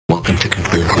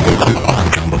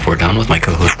down with my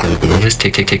co-host the latest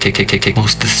take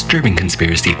most disturbing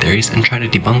conspiracy theories and try to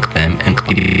debunk them and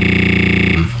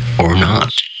or not.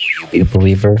 You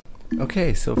believer?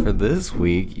 Okay, so for this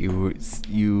week,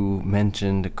 you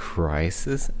mentioned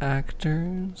crisis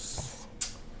actors.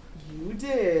 You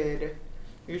did.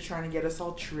 You're trying to get us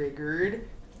all triggered.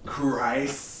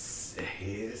 Crisis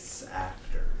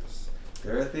actors.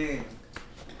 They're a thing.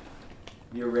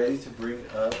 You're ready to bring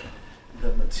up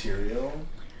the material?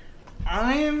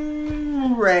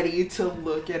 I'm ready to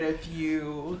look at a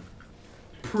few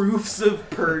proofs of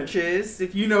purchase,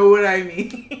 if you know what I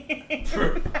mean.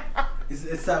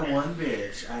 It's that one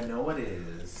bitch. I know it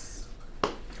is.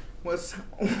 What's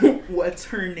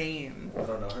her name? I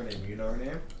don't know her name. You know her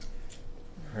name?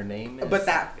 Her name is... But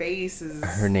that face is...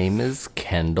 Her name is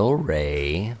Kendall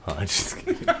Ray. Oh, I'm just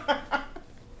kidding.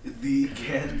 The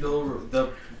Kendall...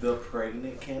 The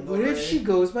pregnant Kendall What if Ray? she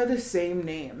goes by the same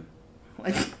name?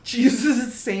 Like, she uses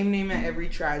the same name at every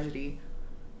tragedy.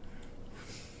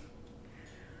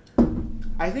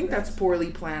 I think that's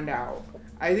poorly planned out.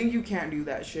 I think you can't do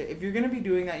that shit. If you're gonna be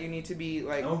doing that, you need to be,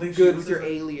 like, good with your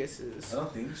aliases. I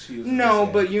don't think she uses No,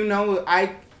 but you know,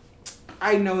 I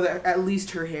know that at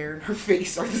least her hair and her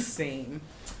face are the same.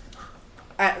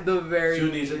 At the very she'll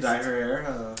need least. to dye her hair,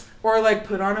 huh? Or, like,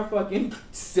 put on a fucking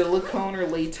silicone or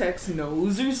latex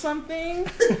nose or something.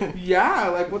 Yeah,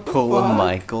 like, what the Pull fuck? a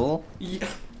Michael. Yeah,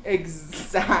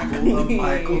 exactly. Pull a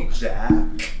Michael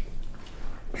Jack.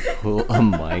 Pull a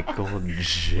Michael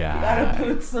Jack.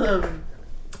 Gotta put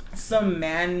some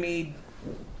man-made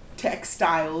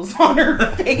textiles on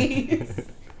her face.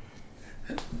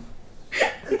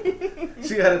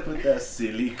 She gotta put that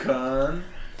silicone.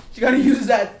 She gotta use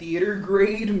that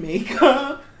theater-grade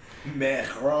makeup.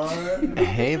 Mehron.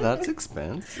 Hey, that's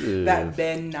expensive. That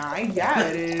Ben Nye. Yeah,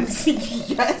 it is.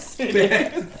 Yes, it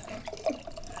is.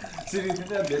 So do you think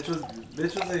that bitch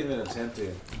wasn't even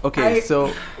attempting? Okay,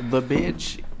 so the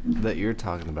bitch that you're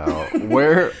talking about,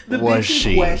 where was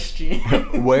she? Question.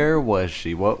 Where was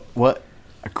she? What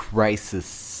a crisis.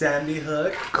 Sandy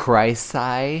Hook.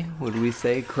 Crisis? Would we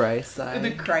say crisis?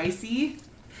 The crisis.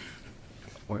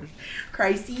 Where?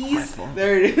 Crises.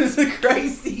 There it is. The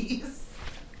crises.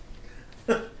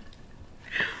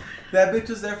 That bitch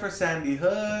was there for Sandy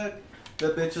Hook. The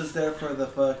bitch was there for the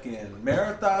fucking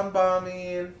marathon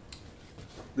bombing.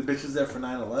 The bitch was there for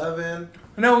 9/11.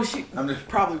 No, she I'm just-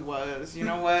 probably was. You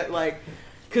know what? Like,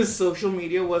 because social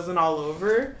media wasn't all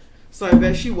over. So I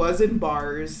bet she was in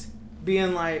bars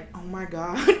being like, oh my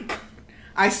God,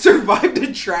 I survived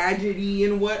a tragedy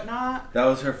and whatnot. That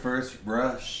was her first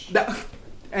brush.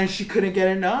 And she couldn't get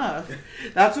enough.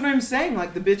 That's what I'm saying.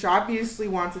 Like, the bitch obviously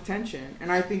wants attention.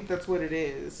 And I think that's what it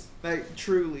is. Like,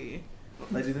 truly.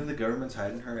 Like, do you think the government's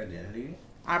hiding her identity?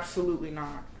 Absolutely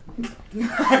not.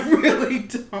 I really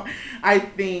don't. I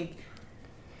think,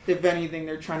 if anything,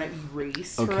 they're trying to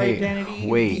erase her identity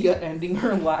via ending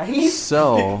her life.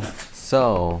 So,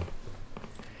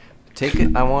 take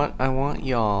it. I want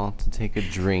y'all to take a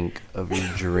drink of your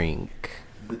drink.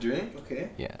 The drink?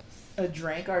 Okay. Yes. A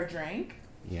drink, our drink?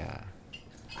 Yeah.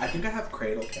 I think I have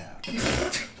cradle cap.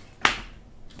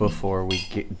 Before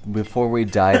we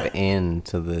dive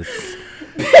into this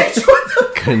Bitch, what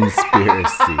the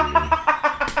conspiracy.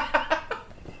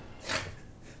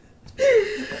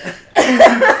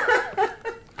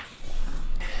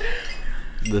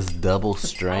 This double Oh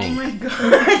strength. my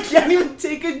God, I can't even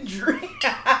take a drink.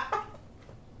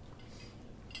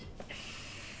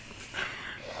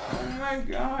 Oh my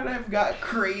God, I've got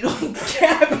cradle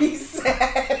cap, he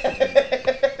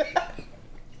said.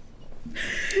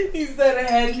 He said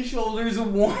head and shoulders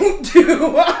won't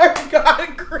do. I've got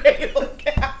a cradle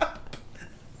cap.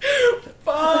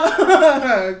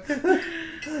 Fuck.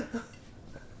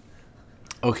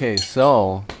 Okay,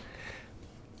 so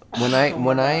when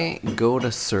I go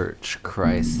to search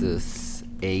crisis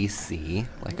AC,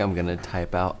 like I'm gonna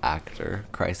type out actor,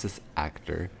 crisis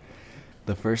actor,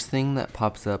 the first thing that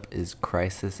pops up is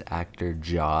crisis actor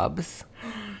jobs.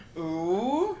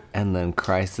 Ooh. And then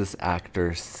crisis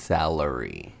actor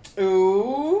salary.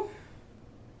 Ooh.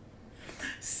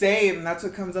 Same. That's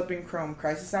what comes up in Chrome.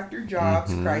 Crisis actor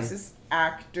jobs, crisis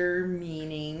actor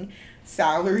meaning,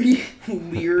 salary,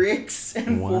 lyrics,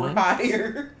 and for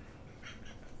hire.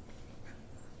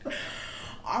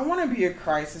 I want to be a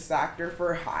crisis actor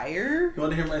for hire. You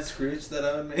want to hear my screech that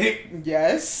I would make?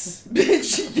 Yes.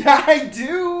 Bitch, yeah, I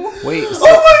do. Wait. So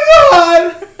oh my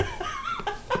God.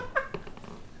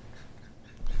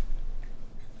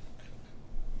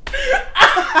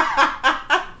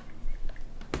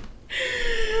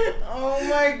 Oh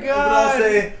my God. But I'll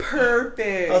say,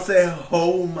 perfect. I'll say,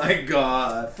 oh my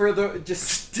God. For the,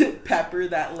 just to pepper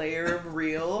that layer of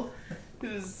real.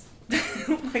 Is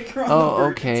like you're on the Oh, verge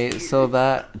of okay. tears. So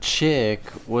that chick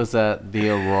was at the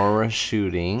Aurora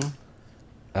shooting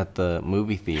at the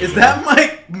movie theater. Is that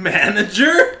my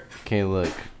manager? Okay,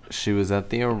 look. She was at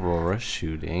the Aurora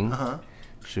shooting. Uh-huh.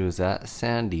 She was at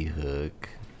Sandy Hook.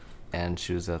 And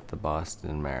she was at the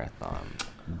Boston Marathon.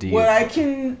 What I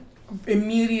can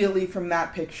immediately from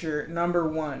that picture, number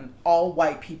one, all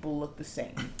white people look the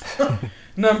same.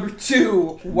 Number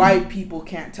two, white people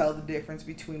can't tell the difference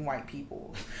between white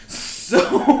people.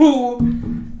 So,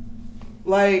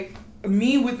 like,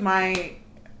 me with my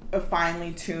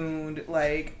finely tuned,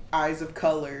 like, eyes of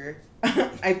color,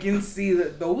 I can see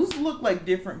that those look like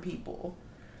different people.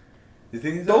 You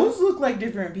think Those look like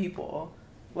different people.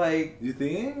 Like, You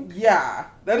think? yeah,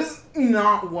 that is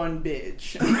not one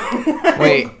bitch.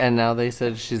 Wait, and now they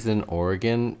said she's in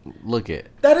Oregon? Look it.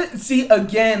 That is, see,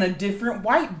 again, a different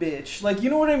white bitch. Like, you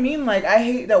know what I mean? Like, I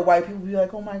hate that white people be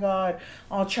like, oh my god,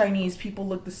 all Chinese people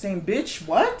look the same. Bitch,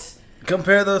 what?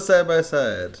 Compare those side by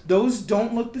side. Those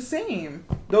don't look the same.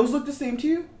 Those look the same to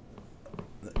you?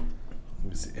 Let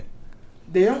me see.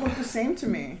 They don't look the same to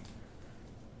me.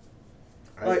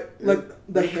 Like the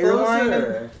They're hairline.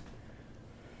 closer.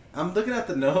 I'm looking at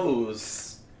the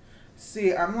nose.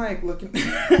 See, I'm like looking.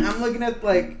 I'm looking at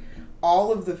like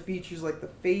all of the features, like the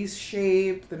face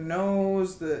shape, the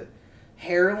nose, the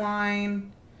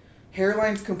hairline.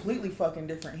 Hairline's completely fucking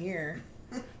different here.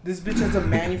 This bitch has a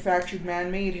manufactured,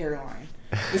 man-made hairline.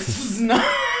 This is not.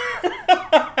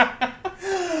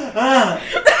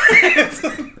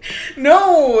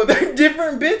 No, they're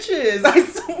different bitches.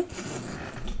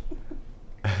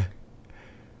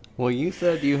 Well, you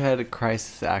said you had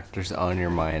crisis actors on your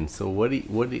mind, so what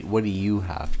do you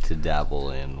have to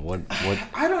dabble in? What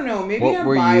I don't know. Maybe What I'm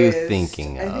were you biased.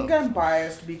 thinking I think of? I'm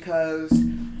biased because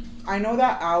I know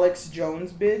that Alex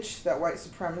Jones bitch, that white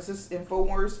supremacist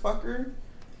Infowars fucker.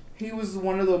 He was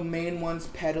one of the main ones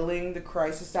peddling the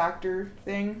crisis actor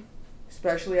thing,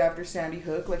 especially after Sandy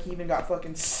Hook. Like, he even got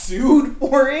fucking sued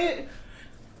for it,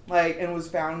 like, and was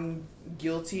found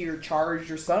guilty or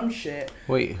charged or some shit.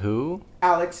 Wait, who?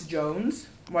 Alex Jones.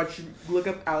 Watch, look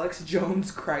up Alex Jones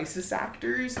crisis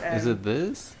actors. And Is it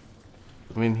this?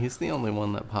 I mean, he's the only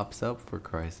one that pops up for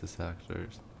crisis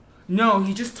actors. No,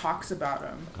 he just talks about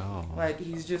him. Oh. Like,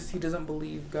 he doesn't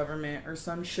believe government or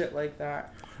some shit like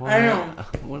that. What? I don't know.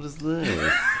 What is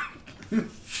this?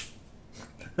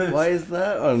 Why is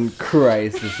that on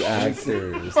crisis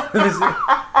actors?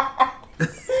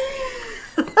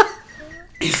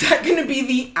 Is that gonna be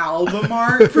the album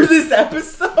art for this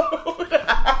episode?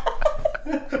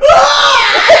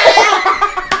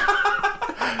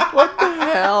 What the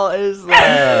hell is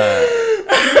that?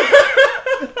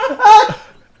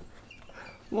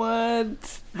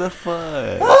 What the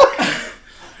fuck?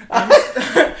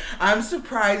 I'm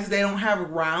surprised they don't have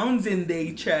rounds in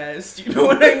their chest. You know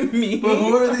what I mean? But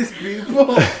who are these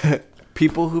people?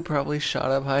 People who probably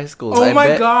shot up high schools. Oh I my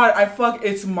bet- god,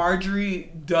 it's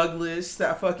Marjorie Douglas,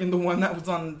 that fucking the one that was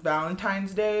on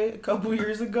Valentine's Day a couple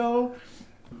years ago.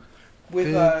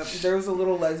 With there was a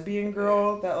little lesbian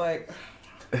girl that like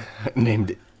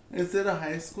Named Is it a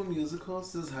High School Musical?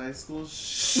 Is this High School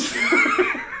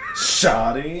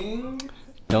shotting?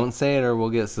 Don't say it or we'll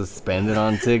get suspended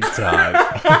on TikTok.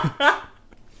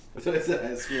 So it's a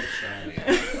High School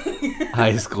shotting.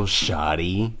 High school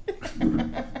shoddy.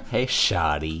 Hey,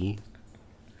 shoddy.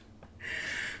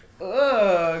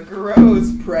 ugh,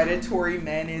 gross. Predatory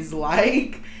men is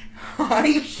like hi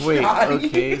Wait, shoddy.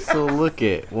 okay, so look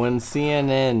it. When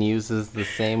CNN uses the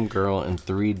same girl in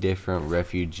 3 different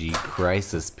refugee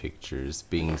crisis pictures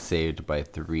being saved by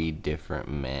 3 different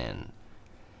men.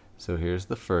 So here's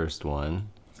the first one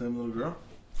Same little girl?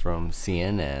 from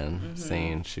CNN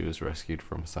saying she was rescued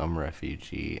from some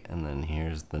refugee. And then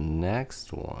here's the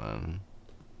next one.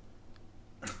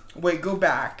 Wait, go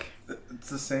back. It's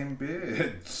the same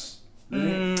bitch.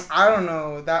 I don't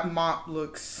know. That mop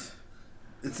looks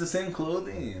It's the same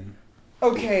clothing.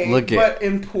 okay, Look but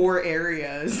in poor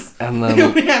areas. And They then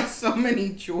only have so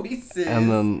many choices. and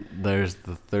then there's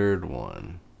the third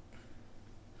one.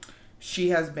 She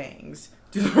has bangs.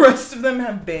 Do the rest of them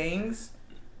have bangs?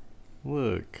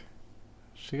 Look.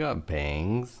 She got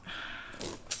bangs.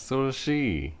 So does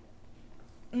she.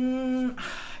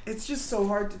 It's just so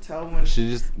hard to tell when She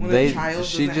just When a child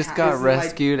she doesn't just ha- got isn't, like,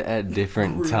 rescued at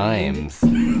different groomed. times.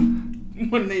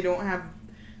 when they don't have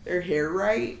their hair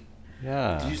right.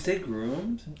 Yeah. Did you say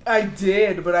groomed? I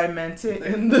did, but I meant it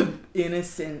in the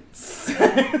innocent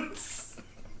sense.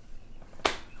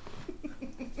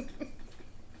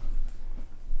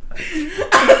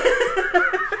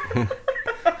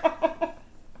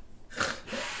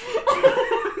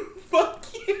 Fuck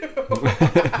you.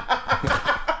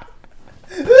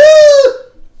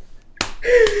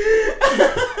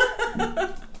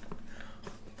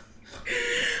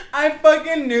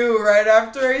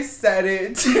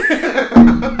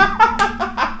 Reddit.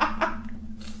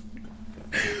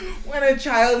 When a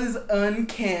child is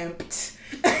unkempt,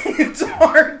 it's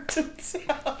hard to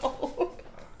tell.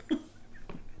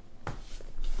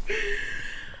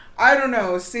 I don't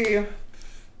know. See,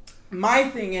 my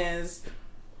thing is,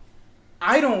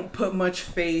 I don't put much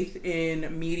faith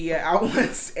in media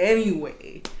outlets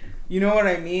anyway. You know what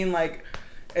I mean? Like,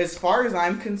 as far as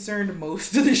I'm concerned,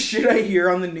 most of the shit I hear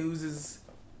on the news is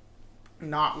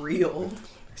not real.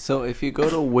 So if you go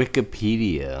to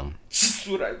Wikipedia, Just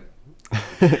what I...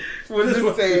 What does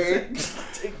it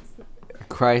say?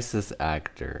 crisis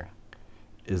actor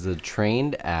is a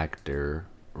trained actor,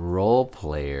 role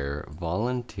player,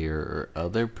 volunteer, or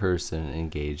other person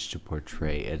engaged to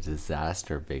portray a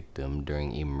disaster victim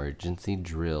during emergency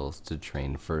drills to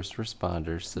train first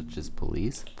responders such as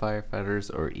police,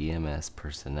 firefighters, or EMS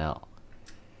personnel.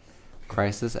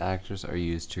 Crisis actors are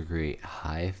used to create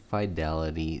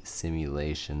high-fidelity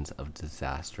simulations of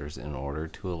disasters in order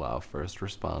to allow first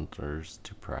responders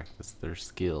to practice their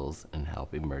skills and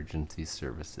help emergency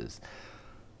services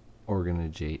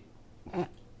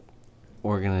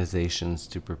organizations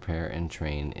to prepare and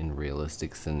train in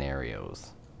realistic scenarios.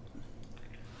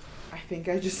 I think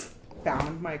I just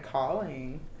found my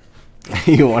calling.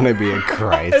 You want to be a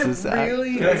crisis I actor?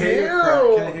 really Can I hear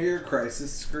do. can I hear your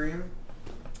crisis scream?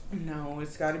 No,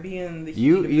 it's got to be in the heat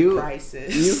You of the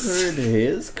crisis. you heard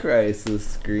his crisis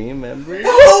scream, remember?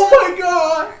 Oh my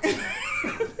god!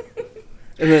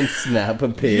 And then snap a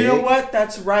pig. You know what?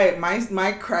 That's right.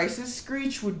 My crisis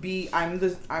screech would be I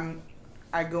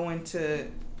go into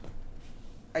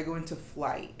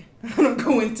flight. I don't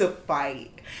go into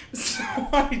fight. So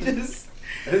I just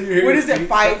what is it?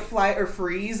 Fight, flight, or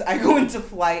freeze? I go into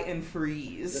flight and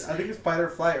freeze. I think it's fight or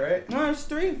flight, right? No, there's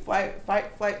three. Fight,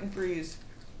 flight, and freeze.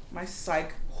 My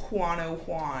psych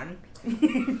Juan.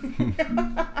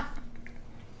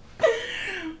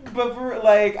 But for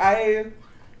like I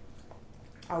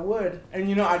would. And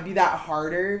you know, I'd be that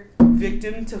harder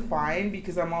victim to find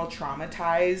because I'm all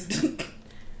traumatized.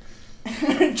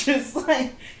 Just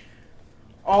like,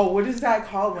 oh, what is that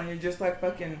called when you're just like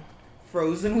fucking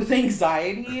frozen with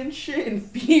anxiety and shit and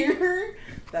fear?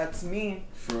 That's me.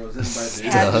 Frozen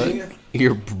by Catch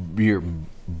You're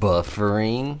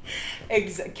buffering.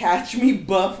 Catch me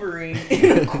buffering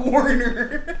in a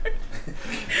corner.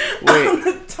 Wait. On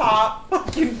the top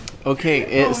fucking.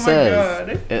 Okay, Oh my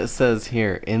God. it says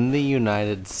here in the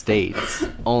United States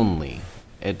only.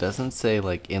 It doesn't say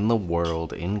like in the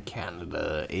world, in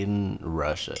Canada, in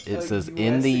Russia. It A says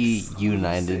in the US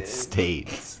United exclusive.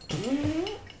 States.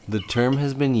 The term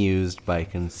has been used by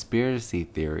conspiracy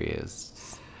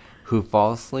theorists who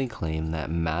falsely claim that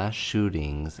mass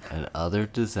shootings and other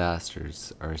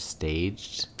disasters are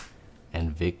staged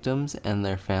and victims and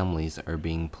their families are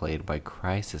being played by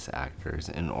crisis actors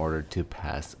in order to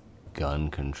pass gun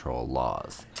control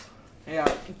laws.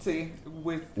 Yeah, see,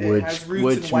 it has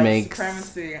roots in white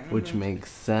supremacy. Which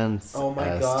makes sense Oh my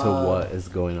as God. to what is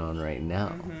going on right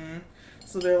now.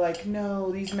 So they're like, no,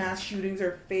 these mass shootings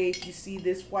are fake. You see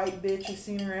this white bitch, I've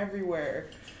seen her everywhere.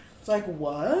 It's like,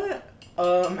 what?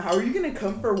 How are you gonna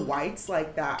come for whites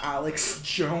like that, Alex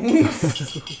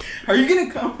Jones? How are you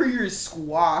gonna come for your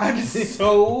squad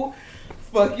so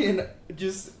fucking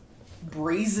just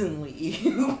brazenly?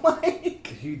 Like,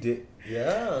 He did.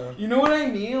 Yeah. you know what I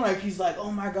mean? Like, he's like,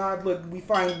 oh my god, look, we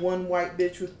find one white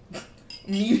bitch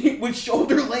with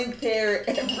shoulder length hair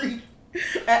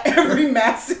at every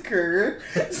massacre.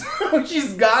 So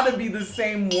she's gotta be the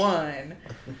same one.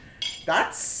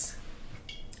 That's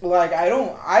like,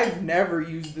 I've never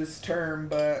used this term,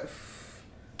 but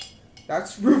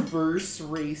that's reverse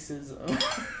racism.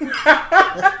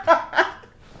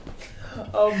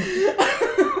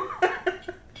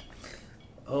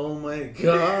 Oh my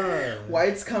god.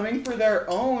 Whites coming for their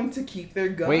own to keep their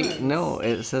guns. Wait, no,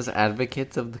 it says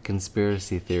advocates of the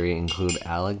conspiracy theory include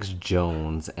Alex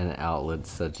Jones and outlets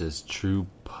such as True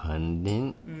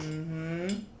Pundit.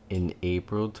 In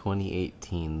April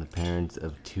 2018, the parents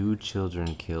of 2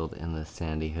 children killed in the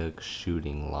Sandy Hook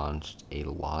shooting launched a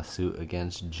lawsuit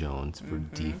against Jones for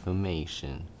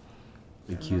defamation,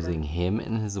 accusing him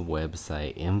and his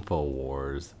website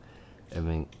InfoWars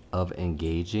of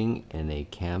engaging in a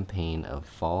campaign of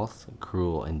false,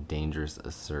 cruel, and dangerous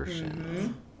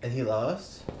assertions. And he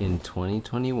lost? In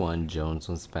 2021, Jones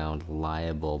was found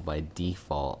liable by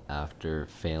default after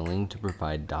failing to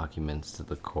provide documents to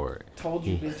the court. Told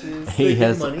you, bitches. He They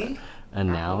has get money?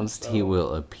 announced he so.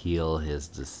 will appeal his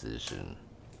decision.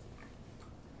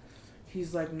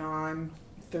 He's like, nah, I'm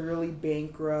thoroughly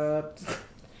bankrupt.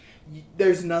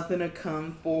 There's nothing to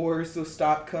come for, so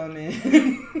stop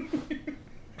coming.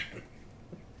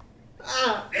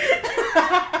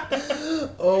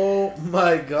 Oh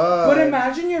my god. But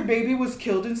imagine your baby was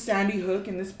killed in Sandy Hook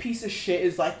and this piece of shit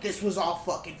is like, this was all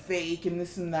fucking fake and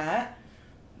this and that.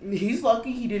 He's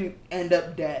lucky he didn't end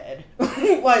up dead.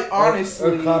 Like,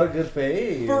 honestly. Or caught a good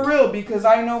fade. For real, because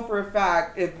I know for a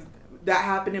fact if that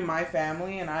happened in my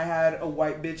family and I had a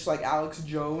white bitch like Alex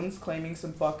Jones claiming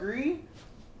some fuckery,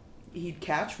 he'd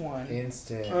catch one.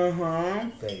 Instant.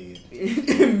 Fade.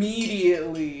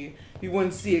 Immediately. He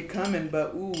wouldn't see it coming,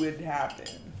 but ooh, it'd happen.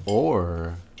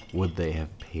 Or would they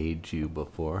have paid you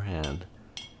beforehand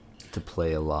to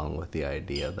play along with the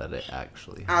idea that it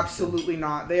actually happened? Absolutely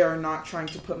not. They are not trying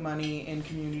to put money in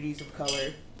communities of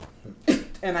color.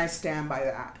 And I stand by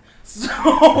that.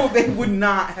 So they would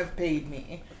not have paid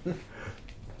me.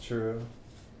 True.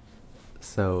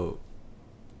 So,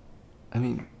 I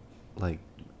mean, like,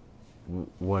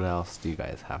 what else do you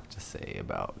guys have to say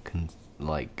about,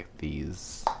 like,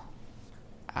 these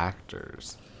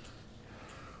actors?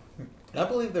 I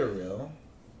believe they're real.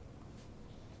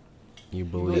 You You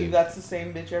believe believe... that's the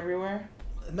same bitch everywhere?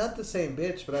 Not the same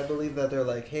bitch, but I believe that they're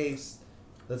like, hey,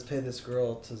 let's pay this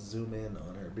girl to zoom in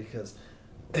on her because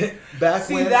back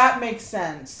See, when that makes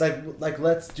sense. like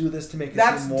let's do this to make it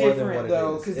That's seem more than what different it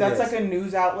though, is. because It that's is. like a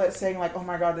news outlet saying like, "Oh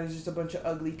my God, there's just a bunch of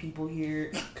ugly people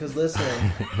here." Because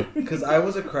listen, because I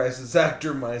was a crisis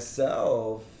actor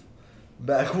myself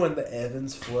back when the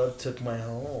Evans flood took my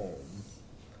home.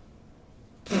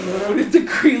 What did the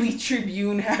Greeley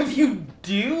Tribune have you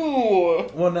do?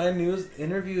 Well, 9 News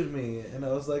interviewed me, and I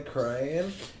was like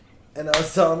crying, and I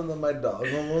was telling them that my dog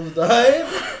almost died.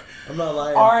 I'm not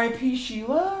lying. R.I.P.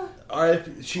 Sheila.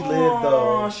 R.I.P. She lived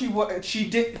though. She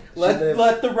did. lived.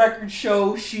 Let the record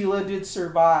show Sheila did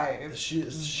survive. She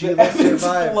The let Evans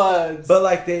survive. floods. But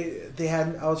like they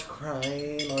had, I was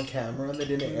crying on camera, and they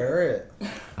didn't air it.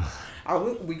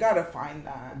 We gotta find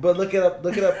that. But look it up.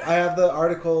 Look it up. I have the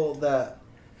article that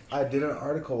I did an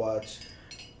article watch.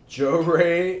 Joe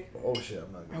Ray. Oh shit!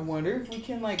 I'm not. I wonder if we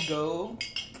can like go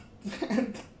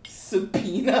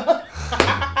subpoena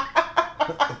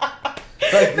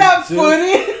Like, that dude.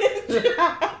 footage.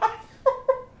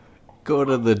 Go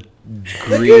to the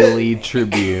Greeley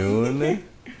Tribune.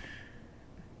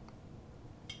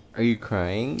 Are you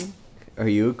crying? Are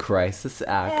you a crisis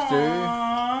actor?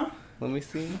 Aww. Let me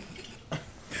see.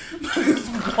 His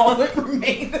wallet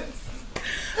remains.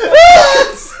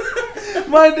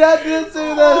 My dad did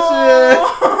say that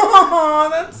Oh,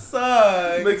 that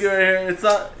sucks. shit. Look right here. It's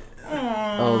not.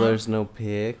 Oh, there's no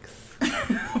pics.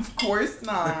 Of course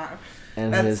not.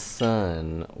 And That's- his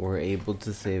son were able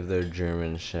to save their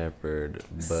German Shepherd,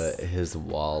 but his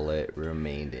wallet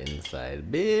remained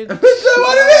inside. Bitch. Why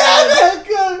did they add that?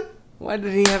 God? Why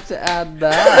did he have to add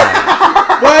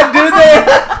that? Why did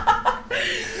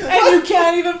they? And you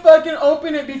can't even fucking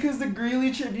open it because the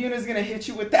Greeley Tribune is gonna hit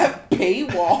you with that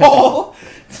paywall.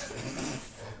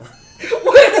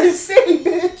 What did I say,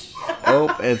 bitch?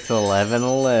 Oh, it's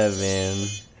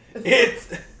 11:11. It's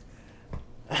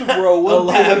Throw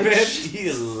a bitch.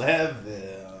 11.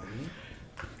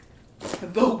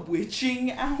 The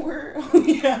witching hour? Oh,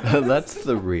 yeah. That's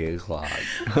the 3 o'clock.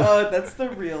 That's the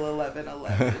real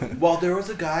 11:11. Well, there was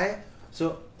a guy.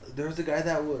 So there was a guy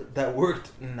that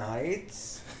worked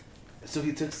nights. So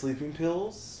he took sleeping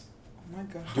pills Oh my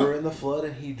god. during the flood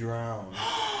and he drowned.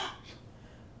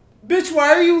 Bitch, why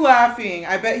are you laughing?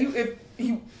 I bet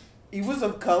he was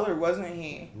of color, wasn't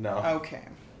he? No. Okay.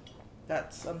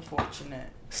 That's unfortunate.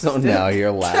 So now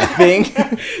you're laughing?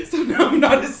 So now I'm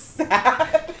not as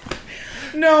sad.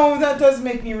 No, that does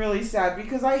make me really sad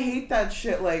because I hate that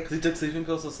shit. Like, He took sleeping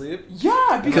pills to sleep.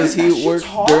 yeah, Because that he shit's worked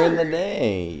hard. during the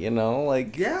day, you know?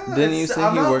 Like, Yeah, didn't you it's- say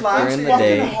I'm he not worked lying. during It's the fucking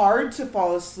day? hard to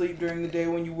fall asleep during the day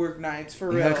when you work nights, for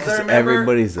real. Yeah, 'cause I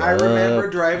everybody's I remember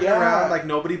up. driving Yeah. around like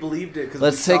nobody believed it. 'cause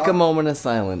Let's we take saw- a moment of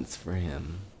silence for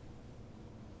him.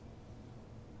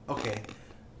 Okay.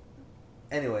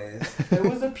 Anyways. It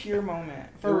was a pure moment,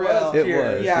 for It real. was It pure.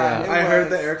 was, Yeah, yeah. I heard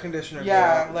was. the air conditioner.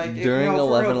 Yeah, go out. like During no,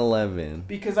 for real. 11:11.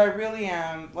 Because I really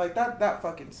am like that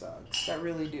fucking sucks. That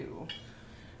really do.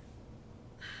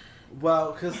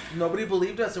 Well, because nobody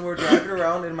believed us, and we were driving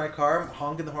around in my car,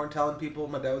 honking the horn, telling people.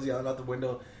 My dad was yelling out the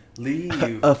window,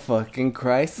 "Leave!" A fucking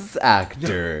crisis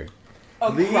actor. A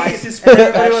Leave. crisis And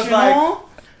everybody was professional.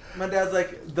 My dad's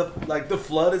like, the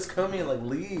flood is coming. Like,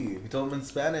 leave. He told them in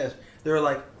Spanish. They were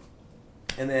like,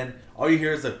 and then all you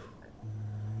hear is a.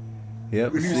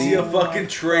 Yep. You See? see a fucking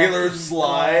trailer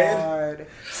slide,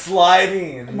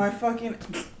 sliding.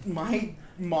 My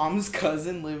mom's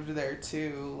cousin lived there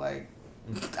too. Like,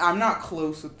 I'm not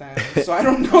close with them, so I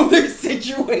don't know their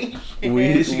situation.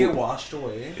 We- Did she get washed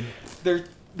away? They're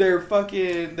their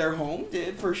home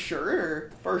did, for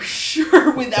sure,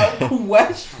 without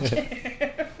question.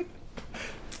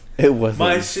 It wasn't.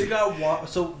 My shit got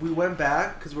so we went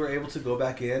back because we were able to go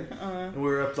back in, and we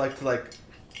were up to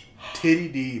titty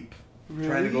deep,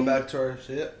 trying to go back to our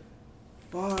shit.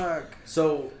 Fuck.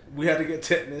 So we had to get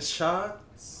tetanus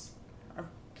shots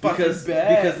Because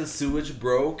the sewage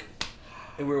broke,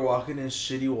 and we were walking in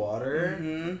shitty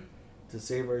water to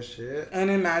save our shit. And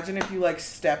imagine if you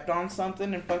stepped on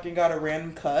something and fucking got a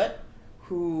random cut.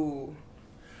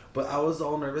 But I was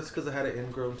all nervous because I had an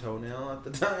ingrown toenail at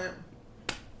the time.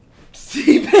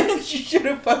 See, bitch, you should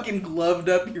have fucking gloved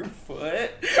up your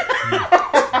foot.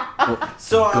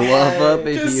 So glove up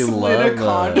if just you slid love a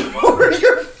condom over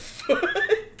your foot.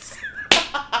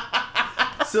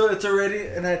 So it's already,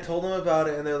 and I told them about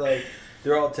it, and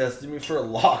they're all testing me for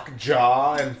lock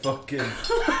jaw and fucking.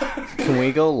 Can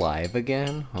we go live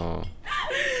again? Huh?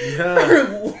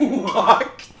 Yeah.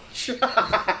 Lock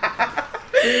jaw.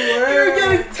 You're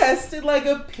getting tested like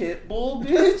a pit bull,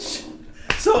 bitch.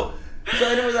 So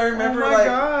anyways, I remember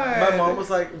God. my mom was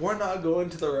like, "We're not going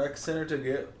to the rec center to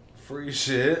get free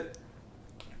shit."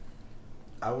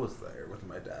 I was there with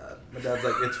my dad. My dad's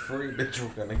like, "It's free, bitch.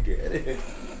 We're gonna get it."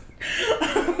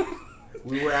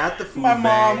 We were at the food My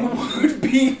bank. mom would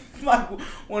be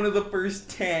one of the first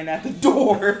 10 at the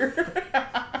door.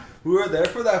 We were there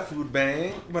for that food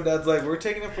bank. My dad's like, "We're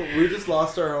taking it we just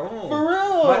lost our home." For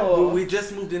real. We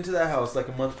just moved into that house a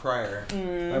month prior.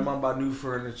 My mom bought new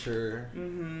furniture.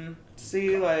 Mm-hmm.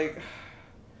 See,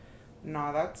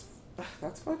 nah, that's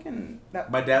fucking.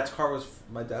 My dad's truck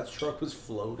was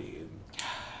floating.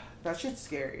 That shit's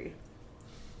scary.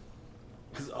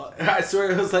 Cause I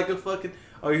swear it was like a fucking.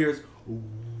 All you hear is,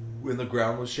 when the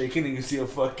ground was shaking, and you see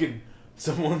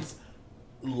someone's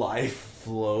life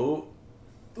float.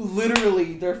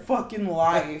 Literally, their fucking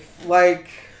life.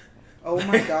 Oh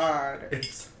my god.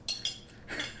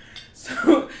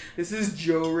 So, this is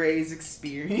Joe Ray's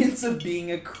experience of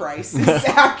being a crisis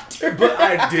actor. But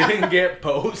I didn't get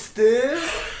posted.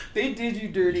 They did you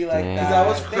dirty like that. Because I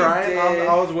was They crying. did.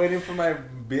 I was waiting for my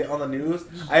bit on the news.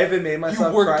 I even made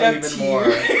myself worked cry up even tears. more.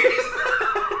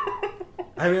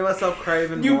 I made myself cry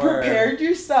even You more. prepared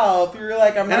yourself. You were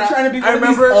like, I'm not And trying to be I one of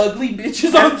these remember- ugly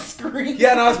bitches on screen.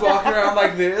 Yeah, and I was walking around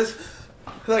like this.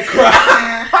 Crying.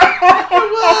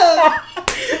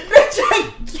 Bitch,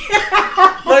 I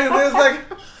can't. Like this,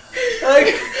 Like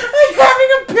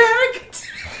having a panic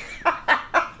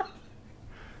attack.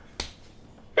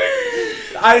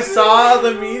 I saw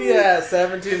the media at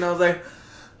 17 and I was like,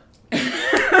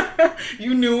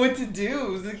 You knew what to do.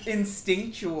 It was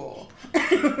instinctual.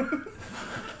 and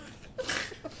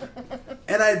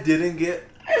I didn't get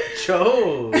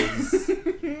chose.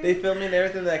 They filmed me and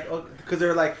everything because they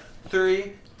were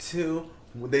 3, 2.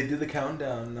 They did the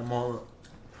countdown and I'm all.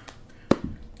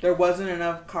 There wasn't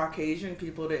enough Caucasian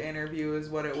people to interview, is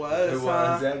what it was. It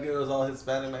was. Yeah, it was all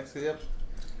Hispanic, Mexican. Yep.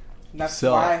 That's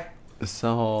why.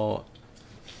 So,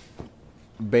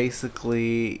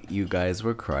 basically, you guys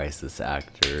were crisis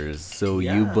actors, so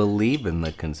you Yeah. believe in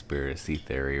the conspiracy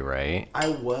theory, right? I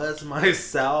was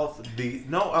myself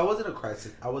No, I wasn't a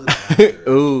crisis. I was an actor.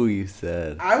 Ooh, you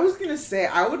said. I was gonna say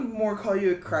I would more call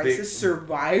you a crisis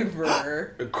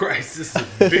survivor. A crisis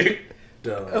victim.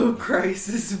 Oh,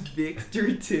 crisis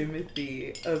Victor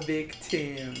Timothy, a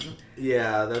victim.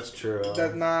 Yeah, that's true.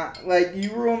 That not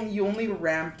you only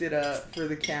ramped it up for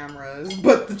the cameras,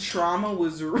 but the trauma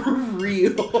was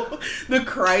real. The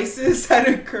crisis had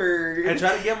occurred. I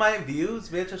try to get my views,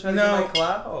 bitch. I try to get my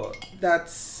clout.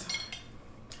 That's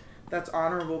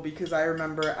honorable because I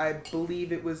remember, I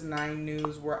believe it was 9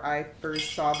 News where I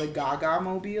first saw the Gaga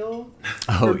mobile.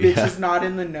 Oh, for yeah. bitches not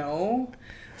in the know.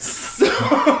 So,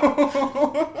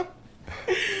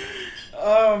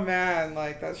 oh man,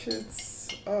 that shit's,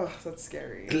 that's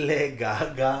scary. Le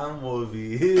Gaga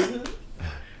movie.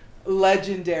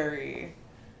 Legendary.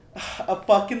 A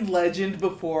fucking legend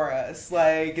before us.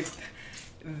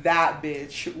 That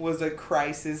bitch was a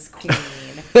crisis queen.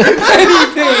 If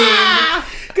anything.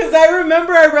 Because I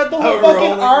remember I read the whole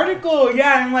fucking article.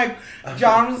 Yeah, and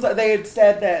John was they had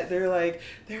said that they're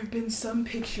there have been some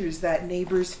pictures that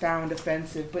neighbors found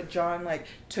offensive, but John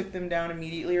took them down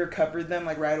immediately or covered them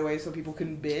right away so people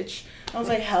couldn't bitch. I was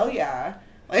like, hell yeah.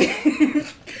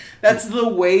 That's the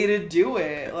way to do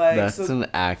it. That's an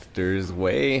actor's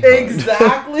way.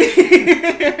 Exactly.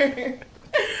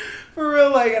 For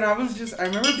real, and I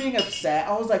remember being upset.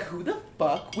 I was like, who the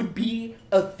fuck would be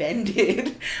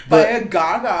offended by a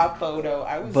Gaga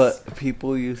photo? But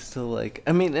people used to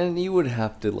and you would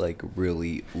have to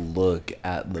really look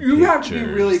at the You pictures. have to be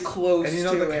really close And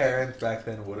to the it. Karens back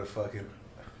then would have fucking.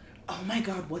 Oh my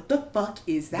god, what the fuck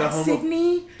is that, The homo-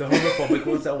 Sydney? The homophobic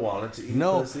ones that wanted to eat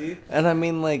No, pussy. and I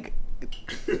mean, like,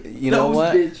 you know Those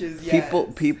what? bitches, yes.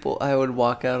 People. I would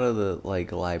walk out of the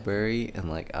like library and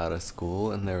like out of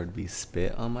school, and there would be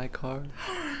spit on my car.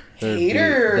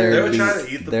 Haters. They were trying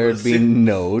to eat the There would be pussy.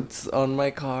 notes on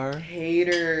my car.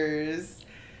 Haters.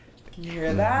 You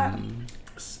hear that?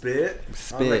 Spit?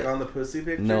 Spit. On the pussy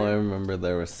picture? No, I remember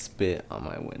there was spit on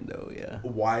my window. Yeah.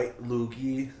 White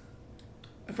loogie.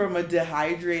 From a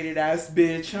dehydrated ass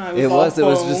bitch, huh? It all was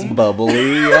foam. just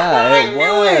bubbly. Yeah, I it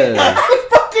knew it. was. I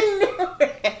fucking knew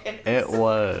it. It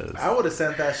was. I would have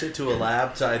sent that shit to a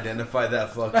lab to identify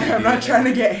that fucking I'm not DNA. trying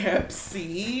to get Hep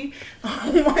C.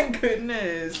 Oh my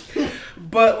goodness.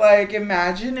 But like,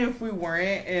 imagine if we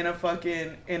weren't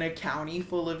in a county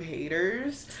full of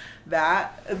haters.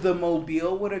 That the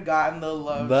Mobile would have gotten the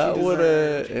love. That she would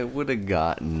deserved. have. It would have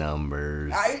got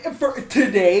numbers. For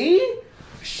today,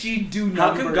 she'd do How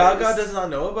numbers. come Gaga does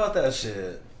not know about that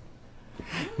shit?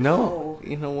 No,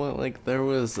 you know what? Like there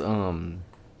was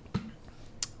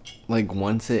like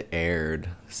once it aired,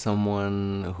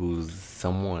 someone who's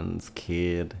someone's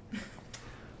kid,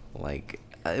 like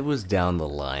it was down the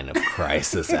line of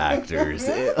crisis actors.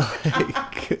 It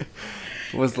like,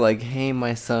 was like, hey,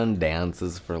 my son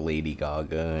dances for Lady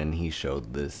Gaga, and he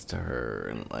showed this to her,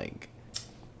 and like.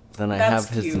 Then I That's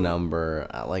have his cute. number.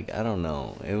 Like I don't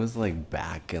know. It was like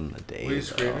back in the day. Were you though.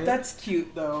 screaming? That's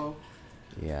cute though.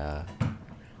 Yeah.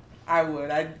 I would.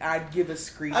 I'd give a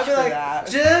screech I'd be for like, that.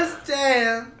 just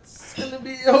dance. It's gonna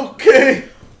be okay.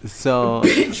 So.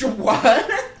 Bitch,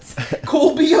 what?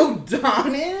 Colby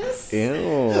O'Donis?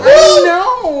 Ew. I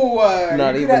know.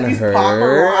 Not You could even at least her.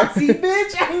 Paparazzi,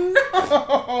 bitch. I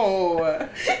know.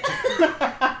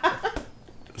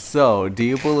 So, do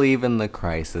you believe in the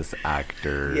crisis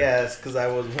actor? Yes, because I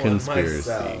was one Conspiracy.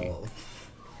 myself.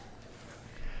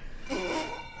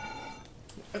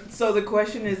 So the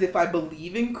question is if I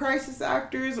believe in crisis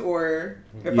actors or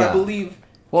if Yeah. I believe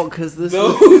Well, because this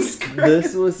those.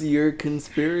 this was your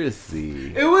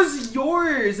conspiracy. It was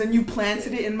yours, and you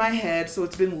planted it in my head, so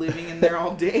it's been living in there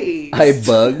all day. I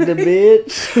bugged a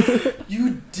bitch.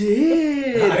 You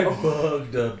did. I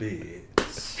bugged a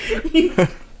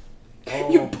bitch.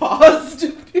 You paused a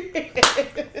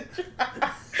bit.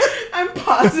 I'm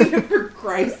positive for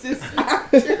crisis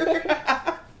actor.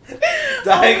 Diagnosis.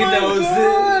 Oh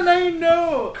my God, I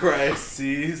know.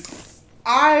 Crises.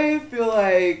 I feel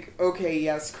like, okay,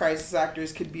 yes, crisis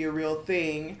actors could be a real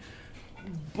thing,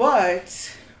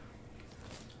 but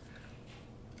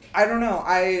I don't know.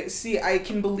 I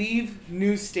can believe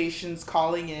news stations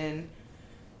calling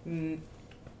in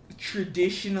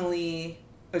traditionally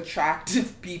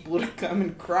attractive people to come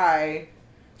and cry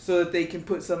so that they can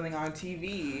put something on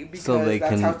TV because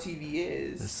that's how TV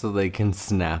is. So they can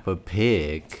snap a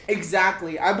pic.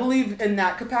 Exactly. I believe in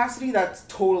that capacity that's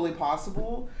totally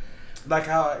possible. Like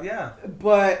how, yeah.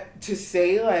 But to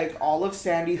say like all of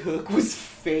Sandy Hook was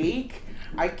fake,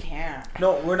 I can't.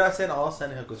 No, we're not saying all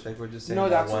Sandy Hook was fake. We're just saying No,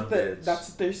 that that's one what bitch. that's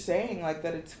what they're saying, like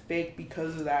that it's fake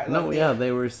because of that. No, Like, yeah,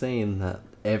 they were saying that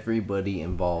everybody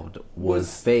involved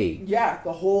was fake Yeah,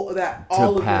 all of it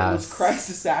was pass-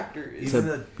 crisis actors. Even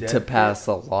the dead to pass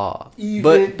a law.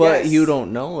 Even- But yes. you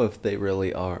don't know if they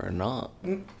really are or not.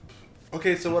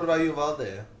 Okay, so what about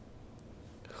Uvalde?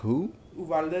 Who?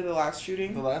 Uvalde, the last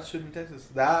shooting. The last shooting in Texas.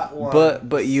 That one.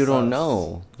 But you don't sus.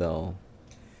 know though.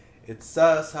 It's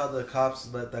sus how the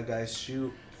cops let that guy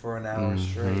shoot for an hour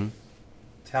straight.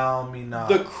 Tell me not.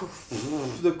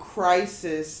 The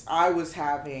crisis I was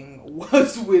having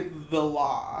was with the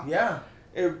law. Yeah.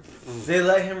 It, They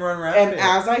let him run rampant. and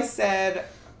as I said,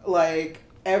 like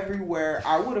everywhere,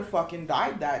 I would have fucking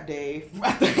died that day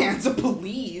at the hands of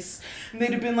police. And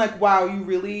they'd have been like, wow, you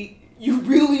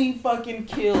really fucking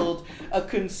killed a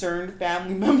concerned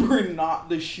family member and not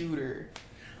the shooter.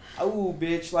 Oh,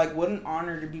 bitch, like, what an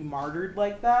honor to be martyred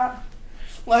like that.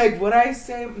 Like, what I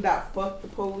say, that fuck the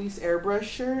police airbrush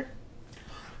shirt,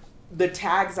 the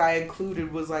tags I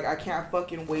included was like, I can't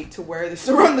fucking wait to wear this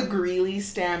around the Greeley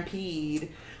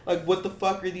Stampede. Like, what the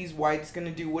fuck are these whites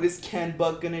gonna do? What is Ken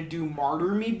Buck gonna do?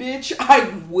 Martyr me, bitch? I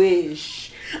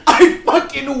wish. I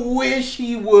fucking wish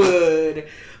he would.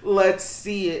 Let's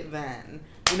see it then.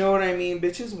 You know what I mean?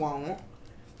 Bitches won't.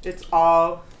 It's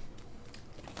all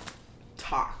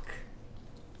talk.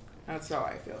 That's how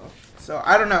I feel. So,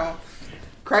 I don't know.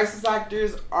 Crisis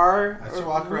actors are I should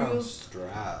walk real. around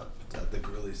strapped at the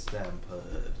Greeley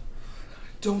Stampede.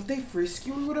 Don't they frisk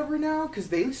you or whatever now? Because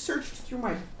they searched through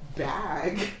my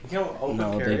bag. You know, open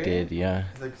No, carry? they did, yeah.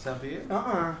 Like Stampede?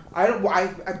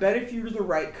 I bet if you're the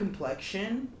right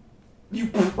complexion, you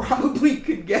probably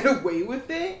could get away with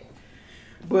it.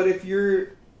 But if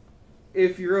you're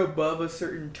if you're above a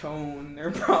certain tone,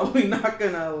 they're probably not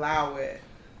gonna allow it.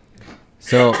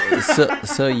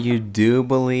 So you do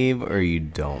believe or you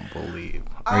don't believe?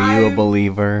 Are you a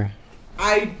believer?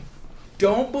 I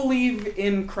don't believe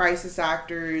in crisis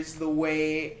actors the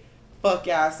way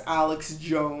fuck-ass Alex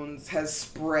Jones has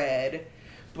spread.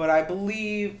 But I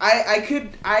believe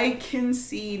I can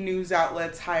see news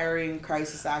outlets hiring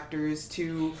crisis actors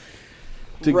to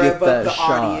rev get that up the shot.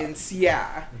 audience.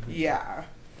 Yeah, yeah.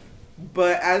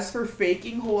 But as for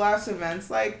faking whole ass events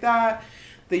like that,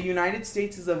 the United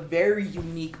States is a very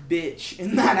unique bitch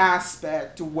in that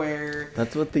aspect where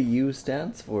That's what the U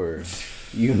stands for.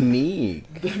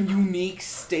 Unique. the unique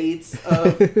states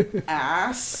of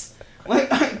ass. Like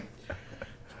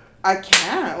I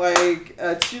can't. Like,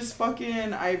 it's just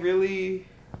fucking, I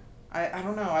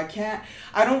don't know.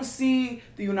 I don't see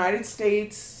the United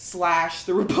States /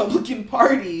 the Republican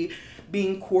Party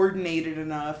being coordinated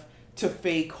enough to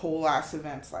fake whole ass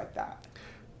events like that.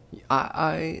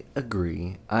 I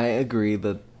agree. I agree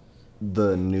that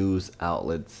the news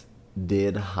outlets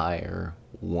did hire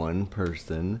one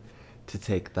person to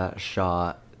take that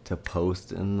shot to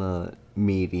post in the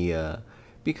media.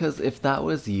 Because if that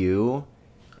was you,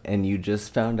 and you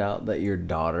just found out that your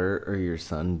daughter or your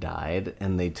son died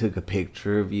and they took a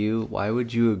picture of you, why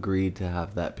would you agree to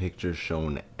have that picture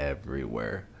shown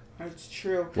everywhere? That's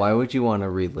true. Why would you want to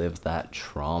relive that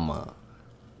trauma?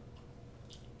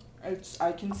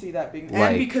 I can see that being...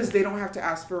 Like- and because they don't have to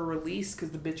ask for a release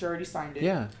because the bitch already signed it.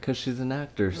 Yeah, because she's an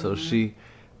actor, so she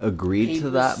agreed to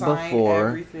Papers that signed, before.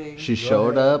 everything. She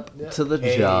showed up Yeah. to the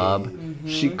Hey. job.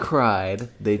 She cried.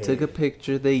 They took Hey. a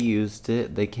picture. They used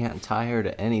it. They can't tie her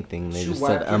to anything. They She just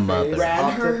said whacked a her mother. face.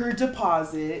 Ran her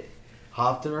deposit.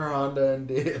 Hopped in her Honda and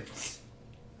dipped.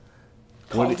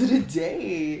 Called it a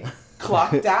day.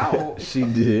 Clocked out. She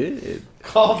did.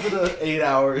 Called it an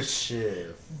 8-hour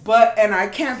shift. But, and I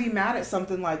can't be mad at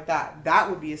something like that. That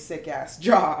would be a sick ass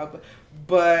job.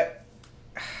 But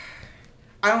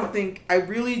I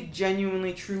really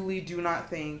genuinely, truly do not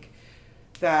think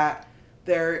that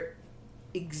there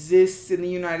exists in the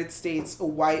United States a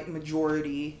white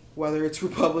majority, whether it's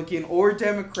Republican or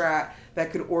Democrat,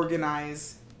 that could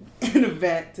organize an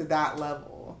event to that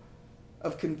level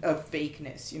of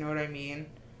fakeness. You know what I mean?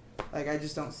 Like, I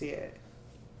just don't see it.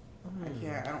 I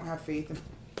can't. I don't have faith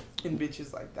in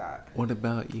bitches like that. What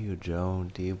about you, Joe?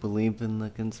 Do you believe in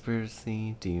the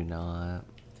conspiracy? Do you not?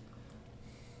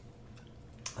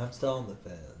 I'm still on the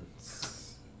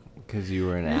fence. Because you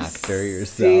were an actor yourself.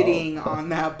 Sitting on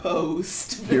that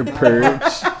post. Your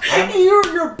perch.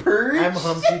 You're perch. I'm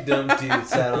Humpty Dumpty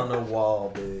sat on a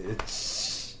wall,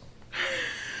 bitch.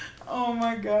 Oh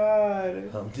my god.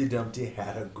 Humpty Dumpty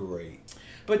had a grate.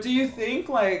 But do you think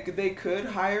like they could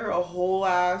hire a whole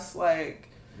ass like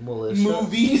Militia.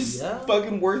 movies Yeah.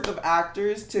 fucking worth of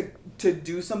actors to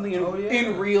do something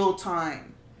in real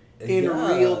time? In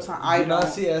Yeah. real time. I Did you not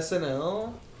don't- see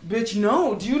SNL? Bitch,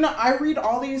 no. Do you not? I read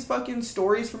all these fucking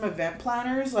stories from event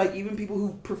planners, like even people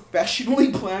who professionally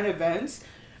plan events,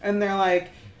 and they're like,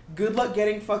 good luck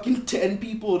getting fucking 10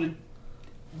 people to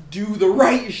do the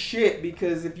right shit,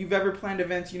 because if you've ever planned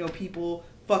events, you know people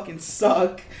fucking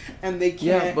suck, and they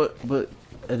can't. Yeah, but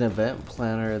an event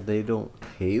planner, they don't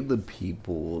pay the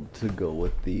people to go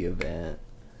with the event.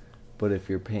 But if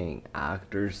you're paying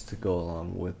actors to go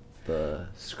along with the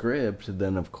script,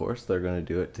 then of course they're going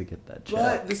to do it to get that check.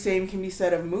 But the same can be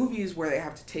said of movies where they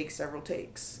have to take several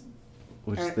takes.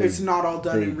 Which And they- it's not all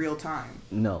done they- in real time.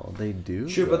 No, they do.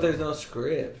 Sure, but though. there's no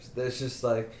script. There's just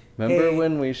like, Remember hey,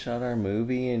 when we shot our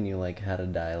movie and you like had to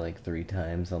die like 3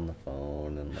 times on the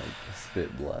phone and like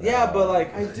spit blood Yeah, out? but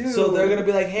like, I do. so they're gonna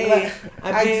be like, hey,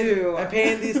 I do. I'm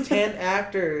paying these 10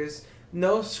 actors,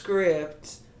 no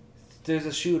script. There's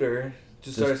a shooter.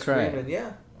 Just start Just try it. screaming.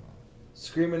 Yeah,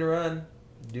 scream and run.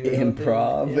 Do your own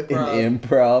thing. An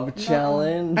improv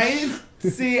challenge.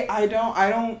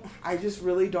 I just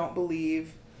really don't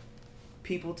believe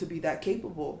people to be that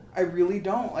capable. I really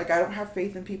don't. Like, I don't have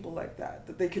faith in people like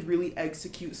that they could really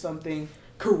execute something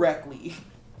correctly.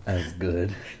 As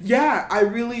good. Yeah, I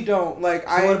really don't. Like,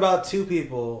 So what about 2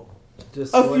 people?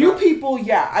 Just a going few out- people,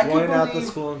 yeah, I can going out the believe.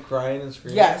 school and crying and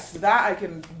screaming. Yes, that I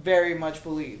can very much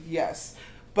believe. Yes,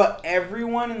 but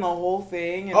everyone in the whole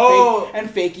thing and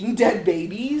faking dead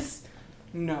babies.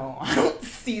 No, I don't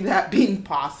see that being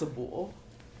possible.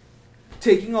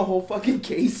 Taking a whole fucking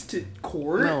case to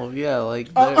court. No, yeah, like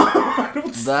I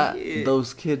don't that. see it.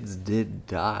 Those kids did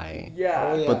die.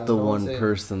 Yeah. Oh, yeah. But the no one saying.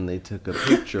 person they took a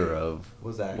picture of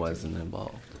Was acting. wasn't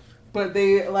involved. But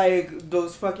they, like,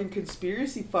 those fucking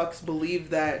conspiracy fucks believe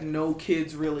that no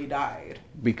kids really died.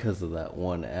 Because of that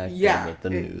one actor Yeah, that the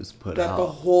news put that out. the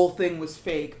whole thing was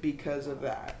fake because of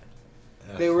that.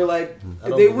 They were like, I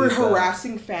don't they were believe that.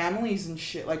 harassing families and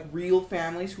shit, like real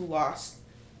families who lost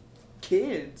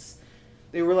kids.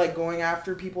 They were like going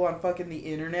after people on fucking the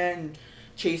internet and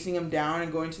chasing them down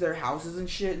and going to their houses and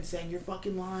shit and saying you're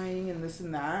fucking lying and this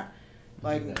and that.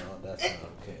 Like, no, that's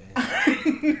not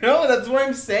okay. no, that's what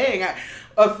I'm saying.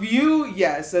 A few,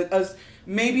 yes,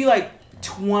 maybe like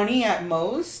 20 at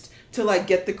most to like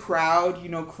get the crowd, you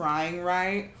know, crying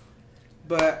right.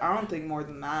 But I don't think more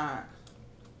than that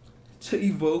to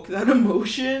evoke that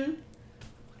emotion.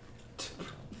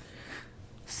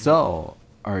 So,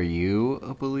 are you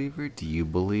a believer? Do you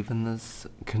believe in this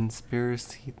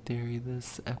conspiracy theory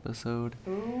this episode?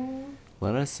 Ooh.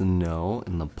 Let us know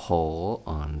in the poll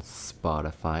on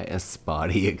Spotify, a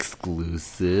Spotty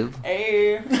exclusive.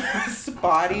 Hey,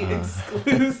 spotty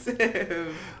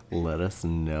exclusive. Let us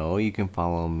know. You can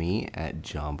follow me at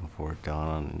John Before Dawn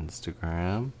on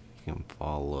Instagram. You can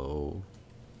follow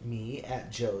Me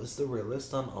at Joe's the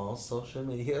Realist on all social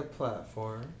media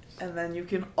platforms. And then you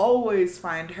can always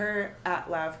find her at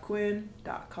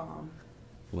lavquinn.com.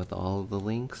 with all of the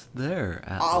links there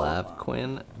at All of them.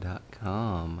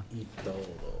 lavquinn.com. Y todo.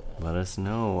 Let us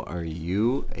know, are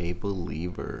you a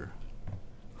believer?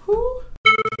 Who?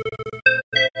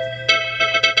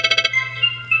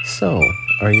 So,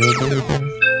 are you a believer?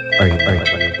 Are you a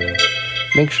believer?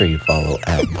 Make sure you follow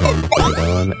at John Before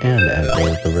Dawn and at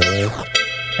Joe the Realist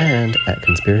and at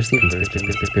Conspiracy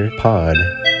Spirit Pod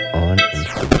on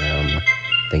Instagram.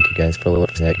 Thank you guys for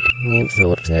listening.